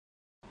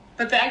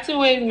But the active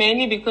way is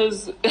mainly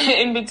because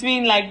in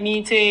between like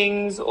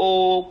meetings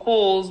or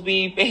calls,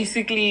 we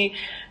basically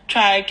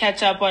try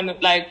catch up on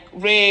like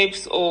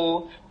reps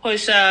or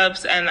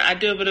push-ups, and I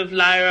do a bit of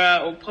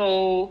lyra or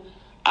pole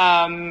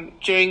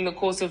during the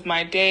course of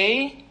my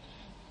day.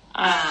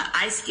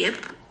 I skip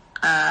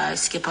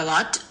a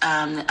lot.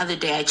 The other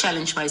day I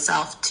challenged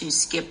myself to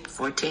skip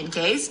for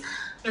 10Ks.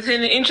 But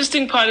then the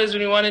interesting part is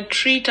when we want to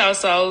treat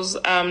ourselves,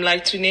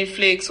 like to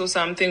Netflix or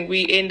something,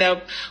 we end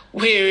up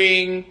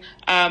wearing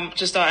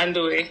just our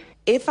underwear.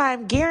 If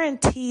I'm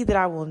guaranteed that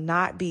I will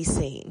not be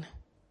seen,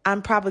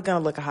 I'm probably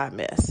going to look a hot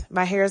mess.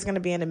 My hair is going to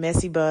be in a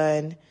messy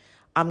bun.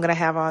 I'm going to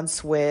have on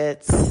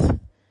sweats,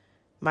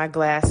 my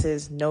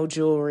glasses, no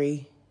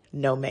jewelry,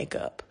 no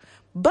makeup.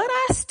 But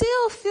I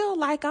still feel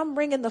like I'm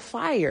bringing the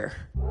fire.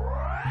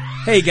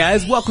 Hey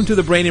guys, welcome to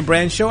the Brain and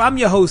Brand Show. I'm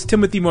your host,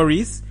 Timothy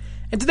Maurice.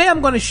 And today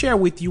I'm going to share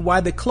with you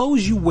why the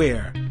clothes you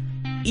wear,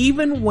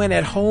 even when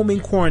at home in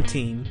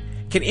quarantine,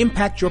 can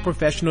impact your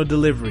professional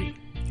delivery.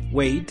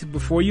 Wait,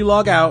 before you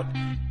log out,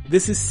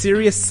 this is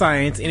serious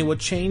science and it will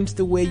change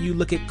the way you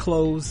look at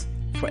clothes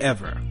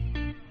forever.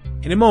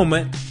 In a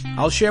moment,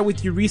 I'll share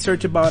with you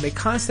research about a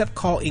concept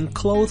called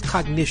Enclothed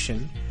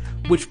Cognition,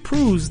 which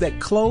proves that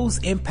clothes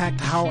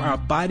impact how our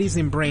bodies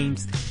and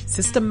brains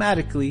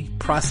systematically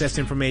process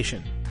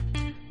information.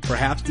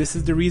 Perhaps this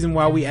is the reason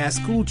why we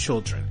ask school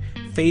children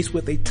faced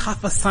with a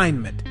tough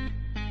assignment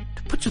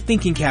to put your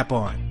thinking cap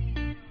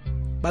on.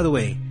 By the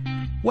way,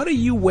 what are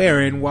you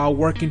wearing while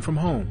working from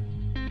home?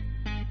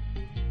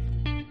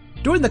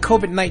 During the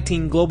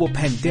COVID-19 global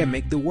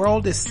pandemic, the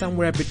world is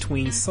somewhere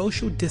between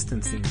social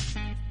distancing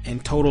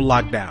and total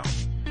lockdown.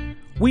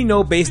 We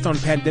know based on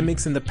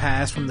pandemics in the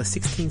past, from the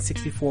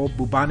 1664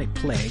 bubonic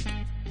plague,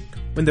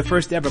 when the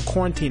first ever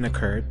quarantine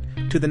occurred,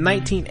 to the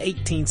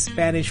 1918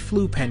 Spanish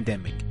flu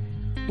pandemic.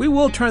 We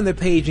will turn the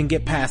page and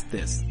get past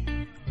this.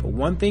 But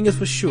one thing is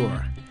for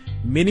sure,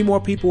 many more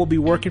people will be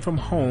working from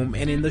home,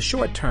 and in the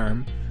short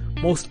term,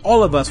 most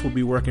all of us will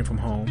be working from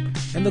home.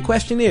 And the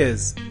question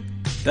is,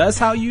 does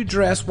how you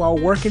dress while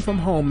working from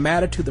home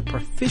matter to the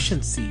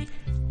proficiency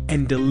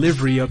and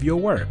delivery of your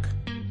work?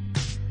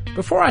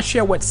 Before I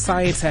share what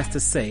science has to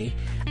say,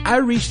 I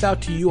reached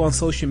out to you on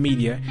social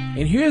media,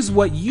 and here's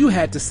what you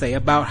had to say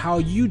about how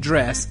you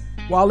dress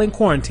while in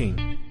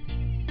quarantine.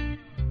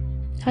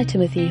 Hi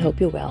Timothy,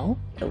 hope you're well.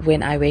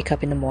 When I wake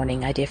up in the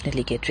morning, I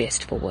definitely get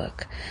dressed for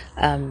work.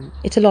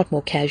 It's a lot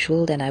more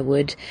casual than I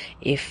would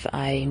if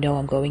I know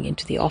I'm going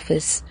into the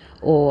office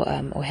or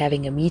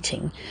having a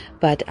meeting,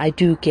 but I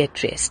do get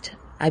dressed.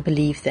 I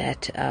believe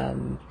that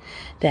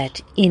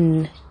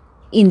in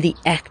the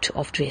act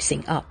of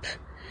dressing up,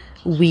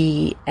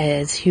 we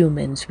as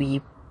humans,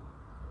 we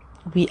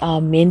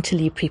are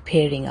mentally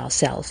preparing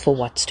ourselves for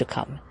what's to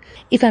come.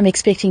 If I'm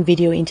expecting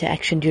video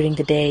interaction during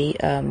the day,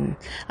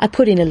 I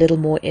put in a little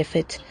more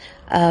effort,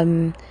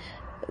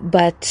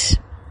 but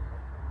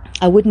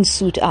I wouldn't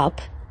suit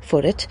up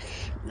for it.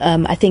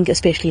 I think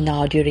especially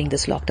now during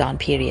this lockdown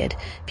period,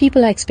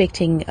 people are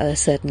expecting a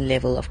certain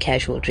level of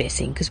casual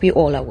dressing because we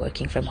all are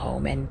working from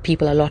home and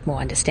people are a lot more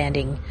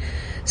understanding.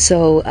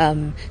 So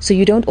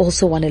you don't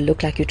also want to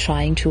look like you're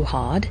trying too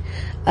hard.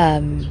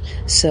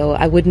 So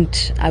I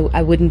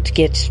wouldn't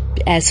get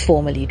as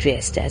formally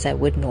dressed as I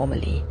would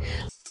normally.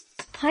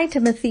 Hi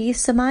Timothy,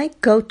 so my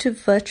go-to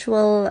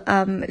virtual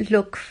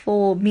look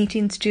for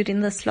meetings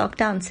during this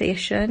lockdown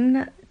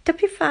session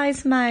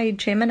typifies my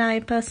Gemini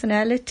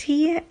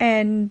personality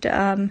and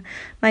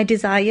my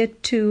desire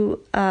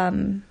to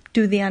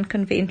do the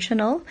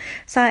unconventional.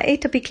 So I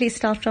typically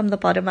start from the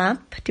bottom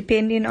up,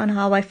 depending on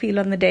how I feel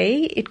on the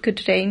day. It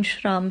could range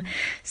from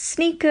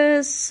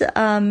sneakers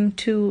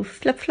to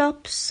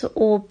flip-flops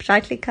or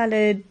brightly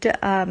colored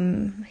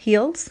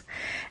heels,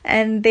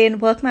 and then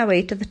work my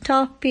way to the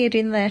top,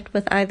 pairing that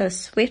with either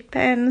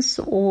sweatpants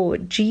or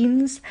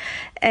jeans.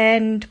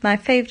 And my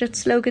favorite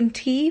slogan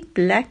tee,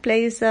 black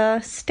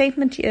blazer,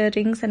 statement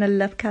earrings, and a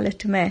lip color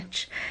to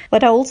match.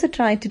 What I also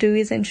try to do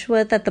is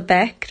ensure that the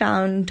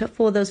background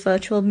for those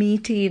virtual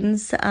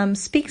meetings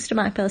speaks to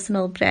my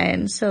personal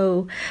brand.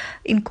 So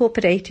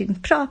incorporating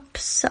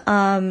props,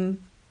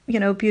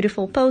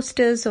 beautiful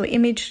posters or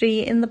imagery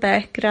in the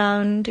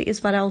background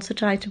is what I also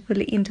try to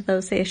pull into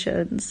those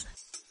sessions.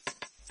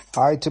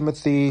 Hi,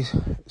 Timothy.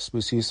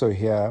 Spusiso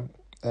here.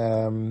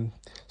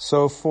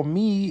 So for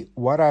me,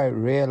 what I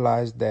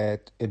realized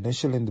that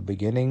initially in the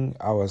beginning,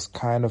 I was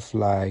kind of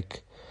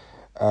like,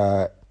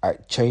 I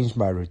changed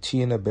my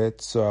routine a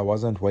bit. So I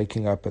wasn't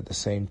waking up at the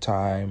same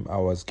time. I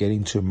was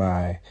getting to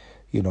my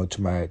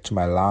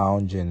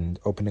lounge and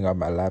opening up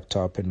my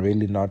laptop and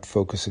really not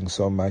focusing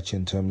so much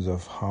in terms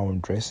of how I'm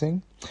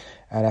dressing.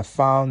 And I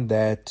found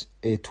that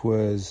it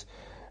was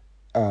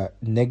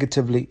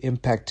negatively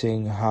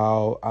impacting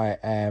how I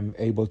am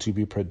able to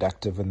be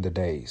productive in the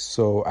day.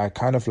 So I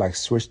kind of like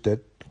switched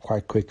it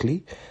quite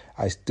quickly.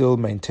 I still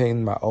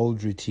maintain my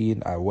old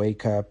routine. I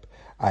wake up,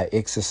 I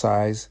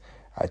exercise,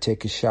 I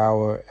take a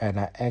shower, and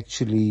I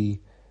actually,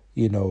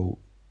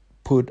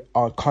 put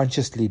on,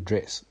 consciously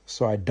dress.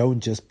 So I don't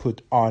just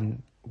put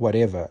on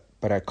whatever,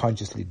 but I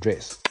consciously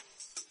dress.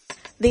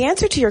 The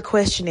answer to your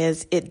question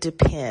is it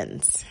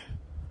depends.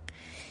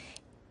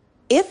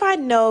 If I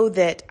know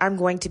that I'm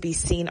going to be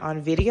seen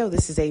on video,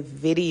 this is a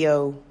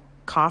video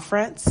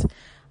conference,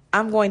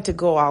 I'm going to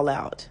go all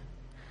out.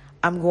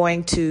 I'm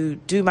going to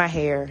do my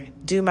hair,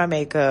 do my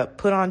makeup,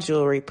 put on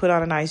jewelry, put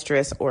on a nice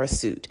dress or a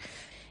suit.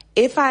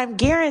 If I'm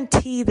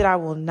guaranteed that I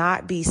will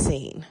not be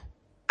seen,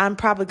 I'm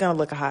probably going to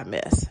look a hot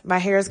mess. My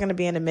hair is going to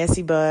be in a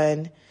messy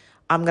bun.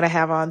 I'm going to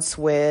have on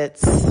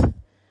sweats,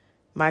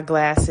 my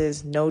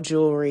glasses, no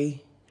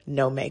jewelry,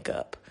 no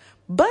makeup.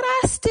 But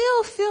I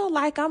still feel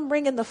like I'm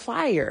bringing the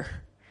fire.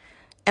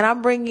 And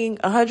I'm bringing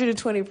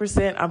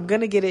 120%. I'm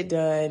going to get it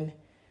done.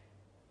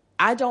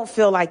 I don't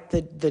feel like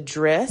the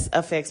dress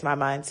affects my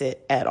mindset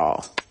at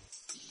all.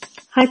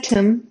 Hi,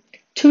 Tim.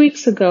 2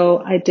 weeks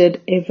ago, I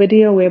did a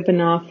video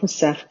webinar for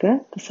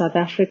SAFCA, the South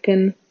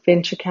African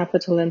Venture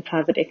Capital and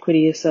Private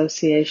Equity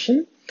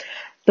Association.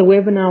 The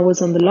webinar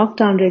was on the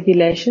lockdown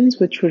regulations,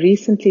 which were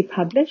recently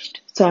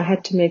published, so I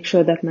had to make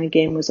sure that my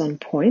game was on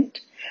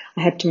point.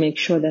 I had to make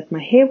sure that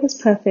my hair was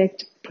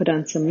perfect, put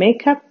on some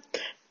makeup,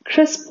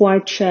 crisp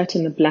white shirt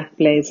and a black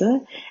blazer,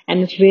 and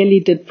it really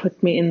did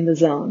put me in the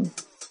zone.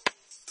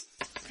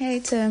 Hey,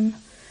 Tim.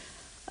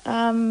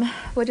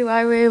 What do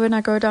I wear when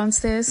I go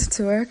downstairs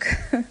to work?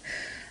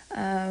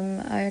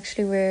 I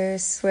actually wear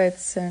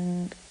sweats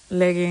and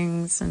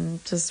leggings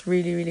and just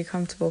really, really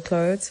comfortable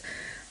clothes.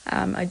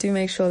 I do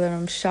make sure that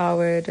I'm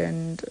showered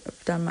and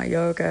I've done my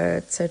yoga,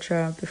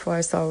 etc. before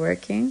I start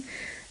working.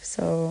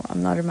 So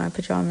I'm not in my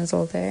pajamas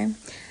all day.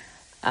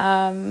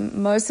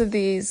 Most of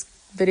these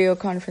video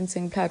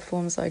conferencing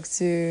platforms like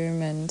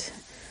Zoom and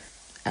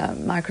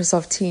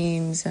Microsoft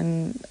Teams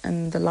and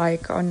the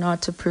like are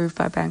not approved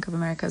by Bank of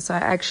America. So I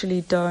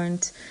actually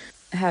don't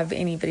have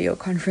any video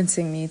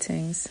conferencing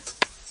meetings.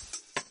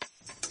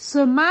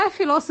 So my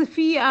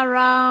philosophy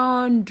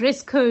around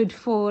dress code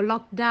for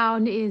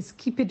lockdown is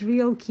keep it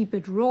real, keep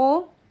it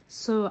raw.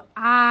 So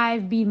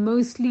I've been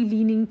mostly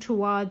leaning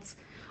towards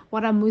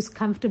what I'm most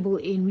comfortable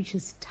in, which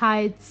is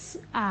tights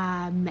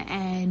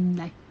and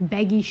like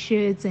baggy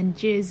shirts and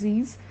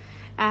jerseys.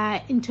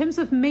 In terms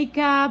of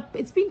makeup,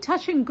 it's been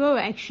touch and go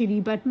actually,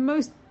 but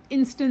most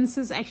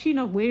instances actually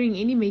not wearing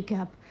any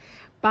makeup.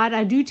 But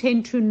I do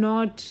tend to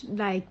not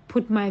like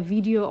put my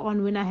video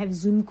on when I have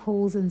Zoom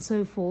calls and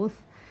so forth.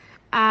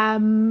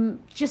 Sometimes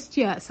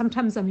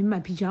I'm in my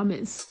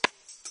pajamas.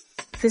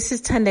 This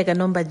is Tandega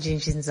Nomba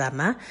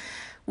Jinjinzama.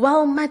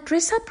 Well, my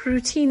dress-up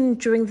routine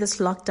during this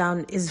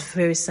lockdown is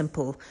very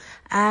simple.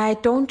 I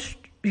don't,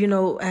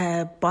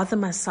 bother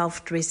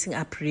myself dressing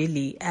up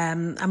really.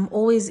 I'm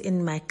always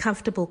in my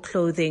comfortable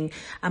clothing.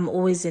 I'm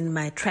always in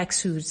my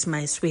tracksuits,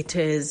 my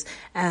sweaters,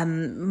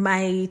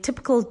 my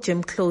typical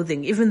gym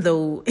clothing, even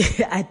though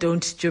I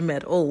don't gym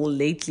at all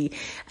lately.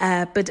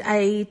 But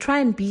I try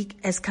and be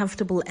as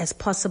comfortable as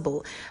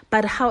possible.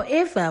 But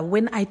however,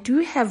 when I do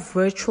have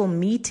virtual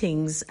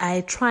meetings,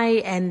 I try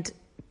and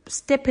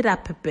step it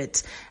up a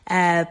bit.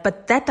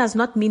 But that does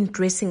not mean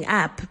dressing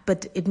up,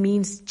 but it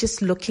means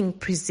just looking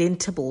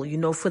presentable,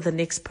 for the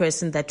next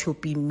person that you'll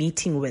be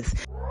meeting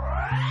with.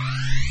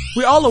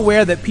 We're all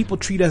aware that people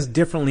treat us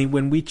differently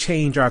when we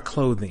change our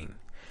clothing.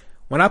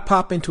 When I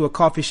pop into a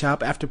coffee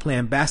shop after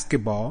playing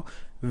basketball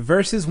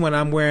versus when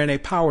I'm wearing a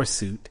power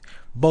suit,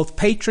 both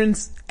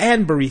patrons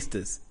and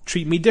baristas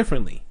treat me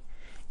differently.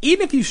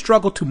 Even if you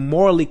struggle to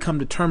morally come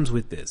to terms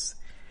with this,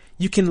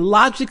 you can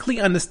logically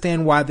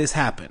understand why this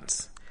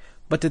happens.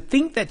 But to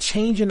think that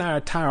changing our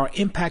attire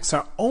impacts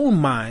our own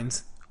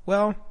minds,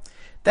 well,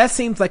 that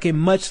seems like a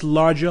much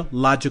larger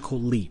logical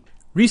leap.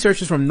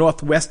 Researchers from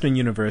Northwestern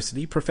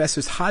University,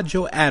 Professors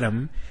Hajo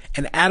Adam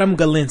and Adam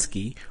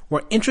Galinsky,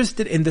 were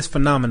interested in this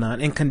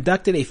phenomenon and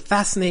conducted a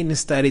fascinating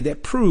study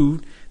that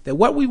proved that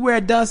what we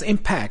wear does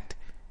impact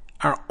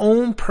our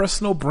own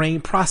personal brain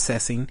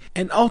processing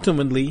and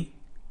ultimately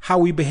how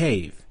we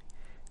behave.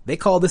 They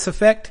call this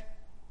effect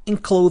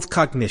Enclothed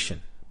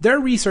Cognition. Their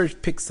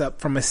research picks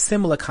up from a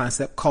similar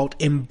concept called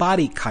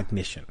embodied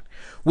cognition,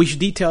 which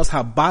details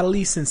how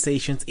bodily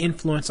sensations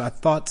influence our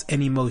thoughts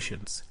and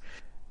emotions.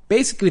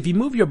 Basically, if you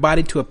move your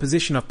body to a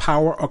position of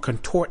power or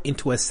contort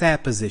into a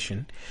sad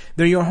position,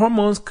 then your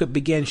hormones could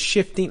begin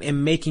shifting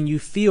and making you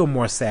feel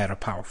more sad or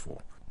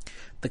powerful.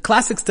 The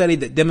classic study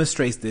that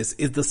demonstrates this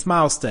is the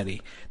smile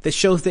study that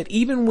shows that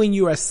even when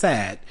you are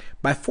sad,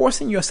 by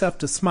forcing yourself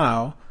to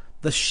smile,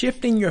 the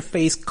shift in your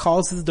face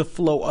causes the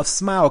flow of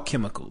smile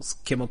chemicals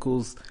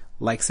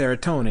like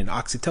serotonin,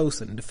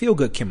 oxytocin, the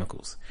feel-good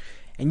chemicals,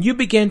 and you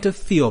begin to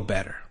feel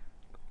better.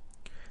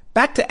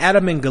 Back to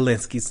Adam and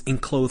Galinsky's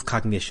Enclothed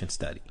Cognition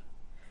study.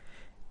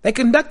 They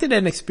conducted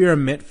an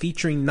experiment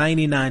featuring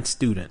 99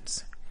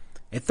 students.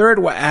 A third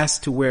were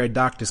asked to wear a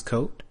doctor's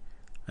coat,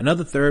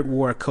 another third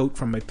wore a coat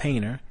from a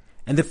painter,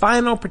 and the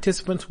final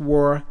participants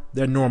wore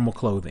their normal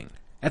clothing.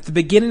 At the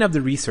beginning of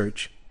the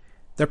research,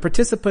 the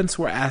participants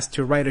were asked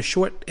to write a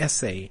short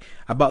essay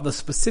about the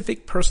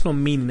specific personal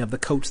meaning of the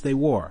coats they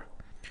wore.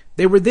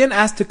 They were then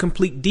asked to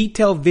complete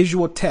detailed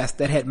visual tests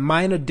that had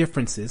minor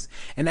differences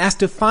and asked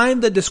to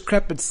find the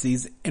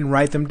discrepancies and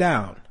write them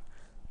down.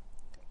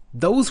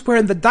 Those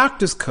wearing the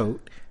doctor's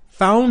coat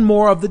found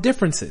more of the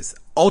differences,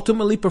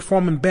 ultimately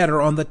performing better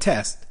on the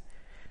test.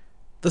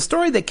 The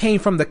story that came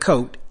from the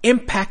coat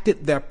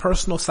impacted their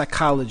personal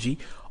psychology,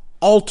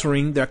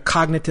 altering their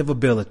cognitive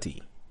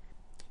ability.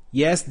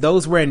 Yes,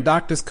 those wearing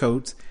doctor's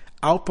coats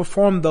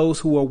outperformed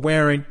those who were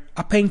wearing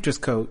a painter's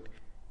coat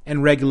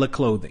and regular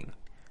clothing.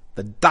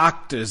 The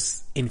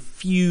doctor's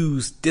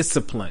infused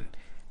discipline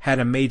had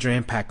a major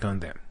impact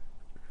on them.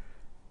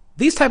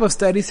 These type of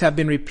studies have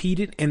been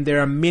repeated and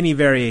there are many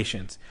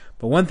variations,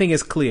 but one thing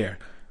is clear.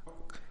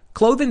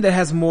 Clothing that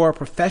has more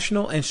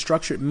professional and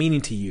structured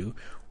meaning to you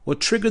will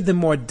trigger the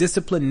more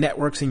disciplined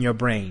networks in your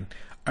brain,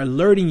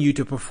 alerting you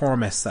to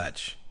perform as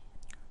such.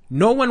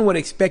 No one would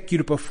expect you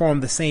to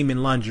perform the same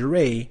in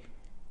lingerie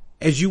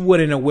as you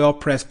would in a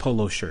well-pressed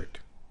polo shirt.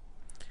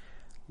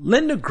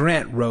 Linda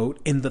Grant wrote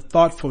in The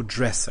Thoughtful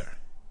Dresser,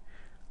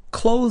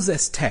 "Clothes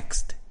as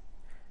text,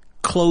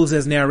 clothes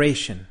as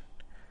narration,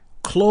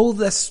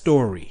 clothes as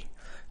story,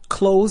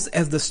 clothes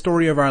as the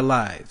story of our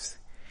lives.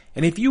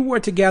 And if you were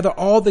to gather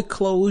all the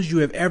clothes you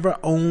have ever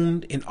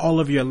owned in all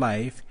of your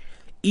life,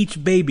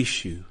 each baby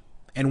shoe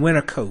and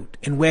winter coat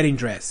and wedding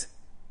dress,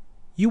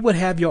 you would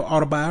have your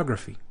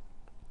autobiography."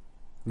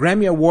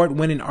 Grammy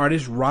Award-winning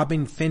artist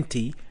Robin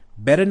Fenty,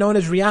 better known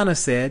as Rihanna,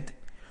 said,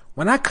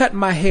 "When I cut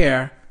my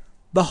hair,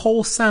 the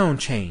whole sound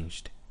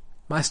changed.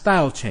 My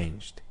style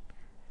changed."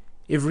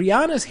 If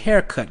Rihanna's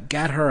haircut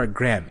got her a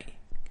Grammy,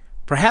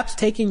 perhaps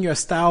taking your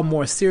style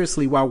more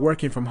seriously while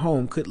working from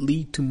home could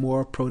lead to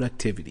more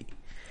productivity.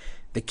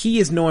 The key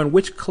is knowing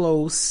which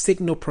clothes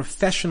signal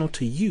professional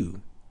to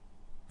you.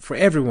 For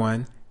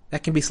everyone,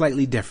 that can be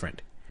slightly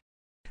different.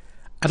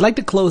 I'd like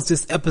to close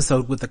this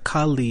episode with a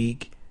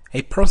colleague,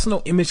 a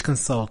personal image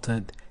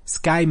consultant,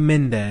 Sky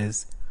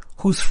Mendez,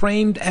 who's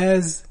framed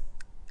as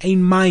a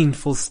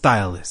mindful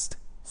stylist.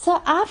 So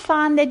I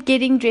find that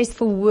getting dressed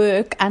for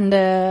work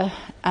under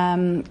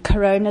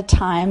Corona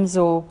times,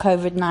 or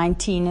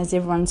COVID-19 as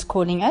everyone's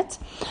calling it,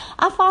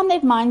 I find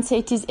that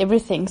mindset is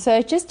everything. So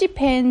it just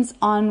depends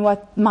on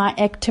what my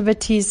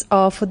activities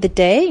are for the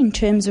day in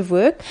terms of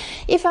work.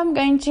 If I'm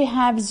going to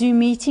have Zoom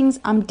meetings,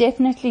 I'm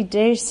definitely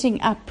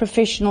dressing up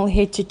professional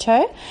head to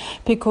toe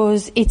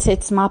because it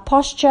sets my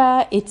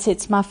posture, it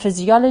sets my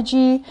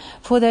physiology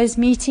for those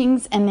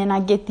meetings, and then I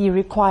get the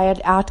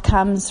required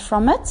outcomes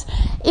from it.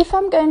 If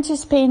I'm going to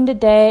spend a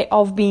day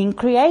of being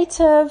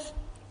creative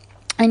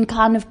and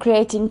kind of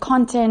creating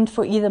content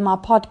for either my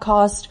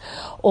podcast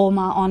or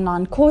my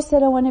online course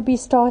that I want to be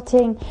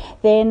starting,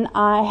 then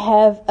I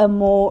have a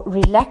more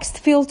relaxed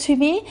feel to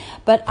me,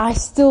 but I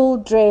still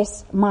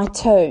dress my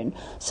tone.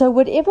 So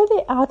whatever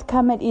the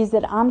outcome it is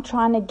that I'm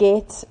trying to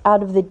get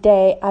out of the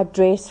day, I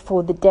dress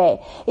for the day.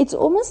 It's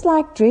almost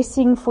like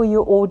dressing for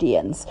your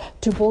audience,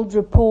 to build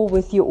rapport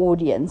with your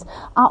audience.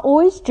 I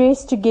always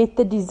dress to get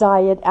the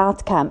desired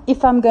outcome.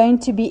 If I'm going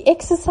to be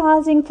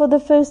exercising for the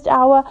first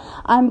hour,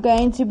 I'm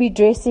going to be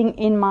dressing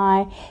in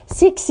my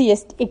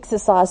sexiest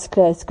exercise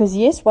clothes, because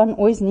yes, one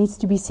always needs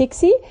to be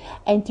sexy,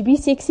 and to be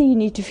sexy you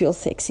need to feel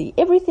sexy.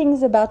 Everything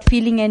is about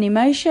feeling and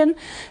emotion,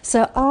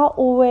 so I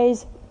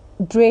always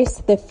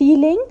dress the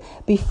feeling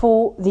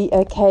before the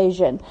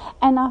occasion.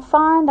 And I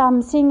find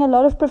I'm seeing a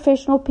lot of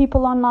professional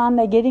people online,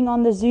 they're getting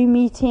on the Zoom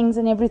meetings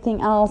and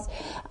everything else,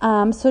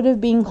 sort of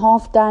being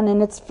half done,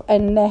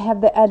 and they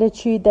have the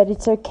attitude that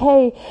it's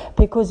okay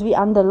because we're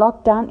under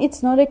lockdown.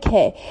 It's not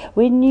okay.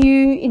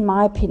 In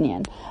my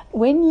opinion,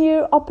 when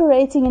you're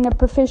operating in a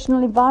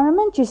professional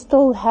environment, you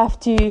still have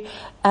to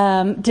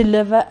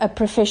deliver a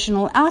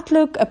professional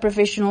outlook, a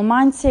professional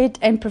mindset,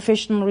 and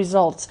professional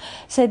results.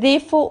 So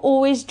therefore,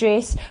 always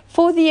dress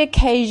for the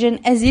occasion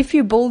as if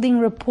you're building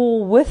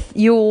rapport with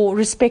your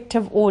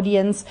respective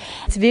audience.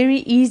 It's very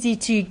easy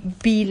to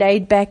be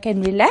laid back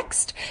and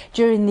relaxed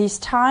during these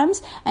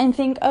times and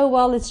think, oh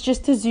well, it's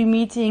just a Zoom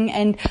meeting,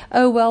 and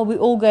oh well, we're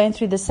all going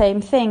through the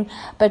same thing.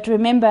 But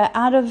remember,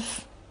 out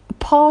of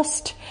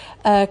past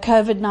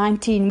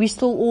COVID-19, we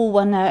still all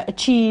want to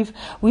achieve,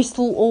 we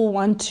still all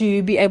want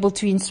to be able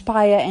to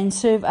inspire and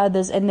serve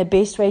others, and the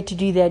best way to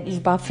do that is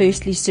by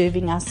firstly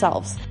serving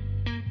ourselves.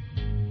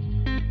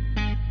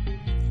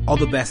 All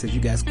the best as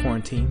you guys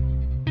quarantine.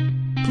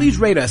 Please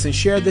rate us and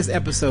share this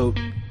episode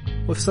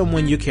with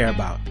someone you care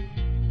about.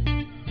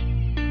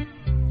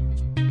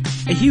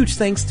 A huge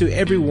thanks to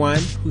everyone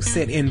who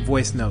sent in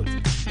voice notes.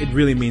 It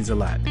really means a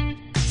lot.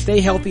 Stay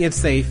healthy and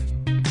safe.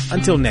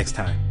 Until next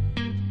time.